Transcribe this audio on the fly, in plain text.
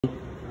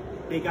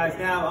Okay guys,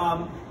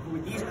 now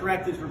with these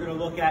correctives we're going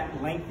to look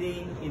at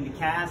lengthening in the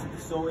calves with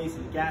the soleus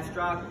and the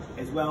gastroc,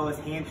 as well as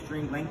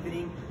hamstring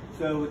lengthening.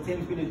 So what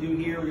Tim's going to do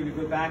here, we're going to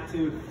go back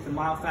to the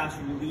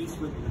myofascial release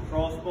with the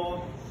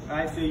crossball.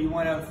 Alright, so you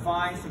want to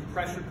find some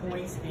pressure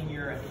points in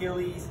your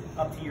Achilles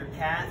up to your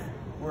calf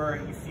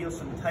where you feel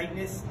some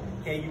tightness.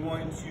 Okay, you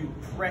want to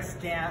press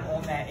down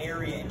on that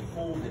area and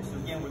hold it. So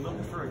again, we're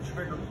looking for a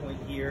trigger point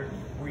here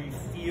where you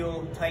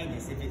feel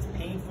tightness. If it's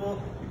painful,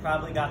 you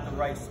probably got the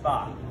right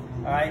spot.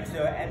 All right,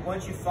 so and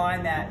once you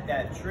find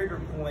that trigger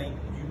point,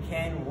 you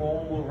can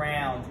roll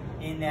around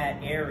in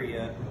that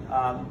area,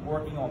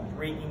 working on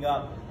breaking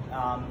up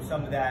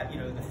some of that,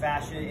 the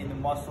fascia in the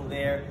muscle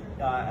there,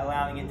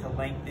 allowing it to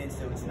lengthen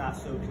so it's not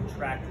so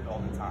contracted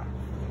all the time.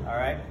 All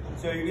right,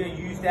 so you're going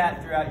to use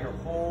that throughout your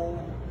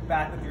whole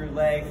back of your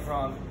leg,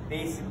 from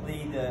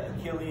basically the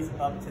Achilles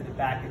up to the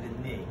back of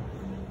the knee.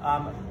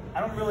 I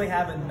don't really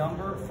have a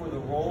number for the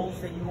rolls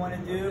that you want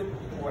to do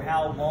or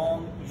how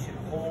long you should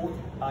hold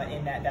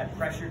in that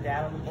pressure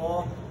down on the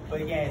ball.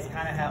 But again, it's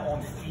kind of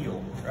on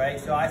feel, right?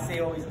 So I say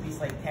always at least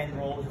like 10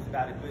 rolls is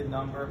about a good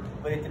number,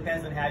 but it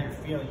depends on how you're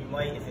feeling. You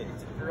might, if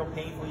it's real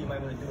painful, you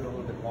might want to do it a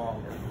little bit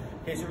longer.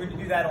 Okay, so we're going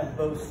to do that on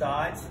both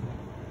sides.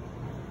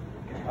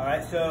 All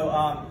right,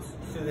 so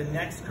the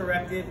next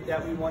corrective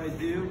that we want to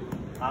do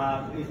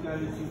is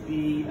going to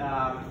be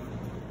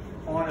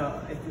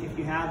if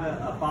you have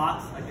a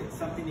box, like it's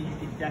something that you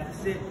can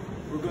deficit,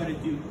 we're going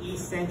to do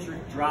eccentric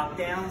drop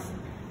downs.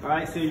 All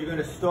right, so you're going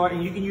to start,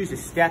 and you can use a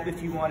step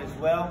if you want as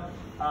well.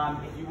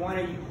 If you want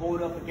to, you can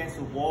hold it up against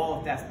a wall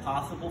if that's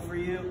possible for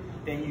you,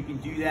 then you can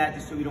do that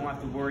just so we don't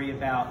have to worry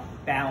about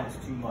balance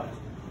too much.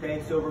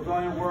 Okay, so we're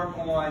going to work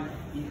on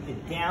the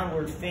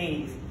downward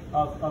phase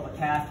of a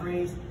calf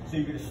raise. So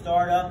you're going to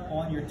start up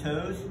on your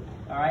toes,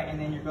 all right, and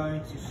then you're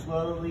going to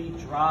slowly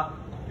drop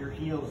your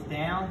heels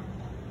down,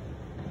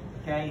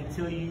 okay,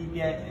 until you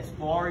get as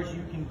far as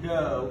you can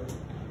go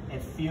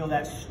and feel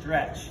that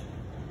stretch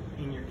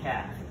in your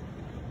calf.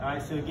 All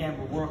right, so again,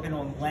 we're working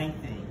on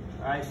lengthening.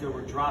 All right, so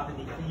we're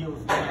dropping the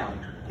heels down.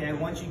 Okay,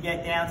 once you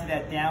get down to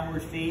that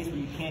downward phase where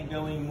you can't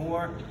go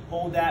anymore,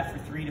 hold that for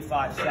 3 to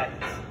 5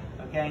 seconds.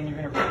 Okay, and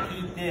you're going to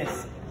repeat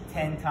this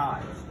 10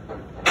 times.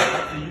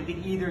 So you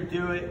can either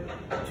do it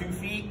 2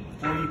 feet,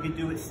 or you could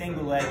do it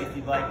single leg if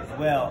you'd like as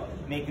well.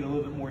 Make it a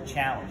little bit more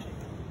challenging.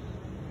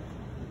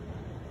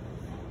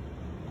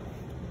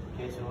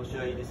 Okay, so we'll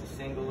show you just a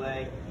single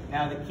leg.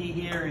 Now the key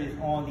here is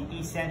on the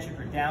eccentric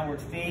or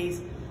downward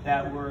phase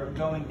that we're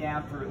going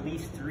down for at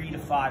least 3 to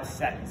 5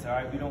 seconds. All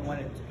right, we don't want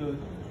it to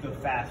go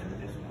faster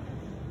with this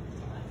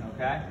one.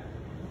 Okay.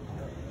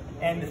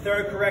 And the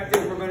third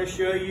corrective we're going to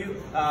show you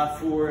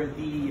for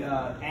the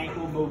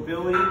ankle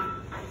mobility,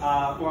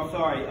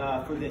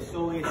 for the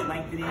soleus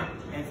lengthening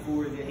and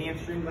for the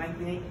hamstring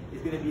lengthening,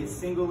 is going to be a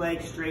single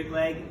leg, straight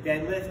leg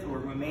deadlift or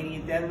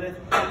Romanian deadlift.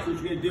 So what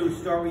you're going to do is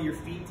start with your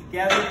feet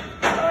together.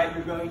 All right,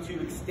 you're going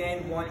to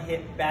extend one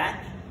hip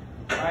back.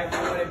 All right, you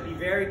want to be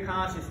very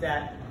conscious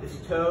that this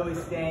toe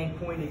is staying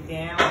pointed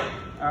down.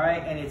 All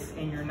right,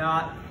 and you're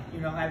not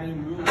having any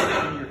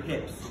movement in your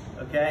hips.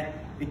 Okay.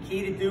 The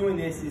key to doing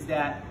this is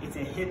that it's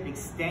a hip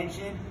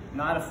extension,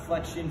 not a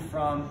flexion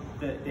from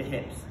the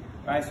hips.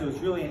 All right, so it's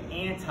really an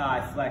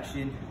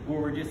anti-flexion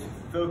where we're just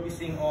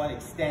focusing on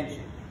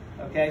extension.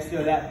 Okay,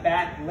 so that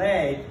back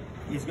leg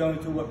is going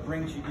to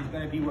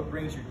be what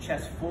brings your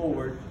chest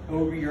forward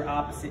over your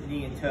opposite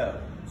knee and toe.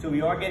 So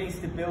we are getting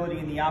stability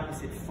in the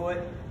opposite foot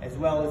as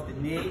well as the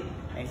knee.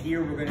 And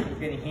here we're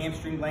getting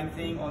hamstring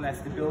lengthening on that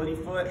stability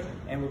foot,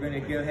 and we're going to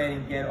go ahead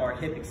and get our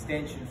hip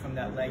extension from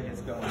that leg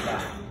that's going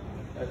back.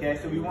 Okay,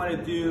 so we want to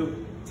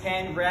do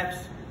 10 reps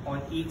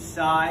on each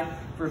side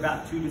for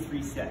about 2 to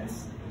 3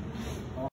 sets.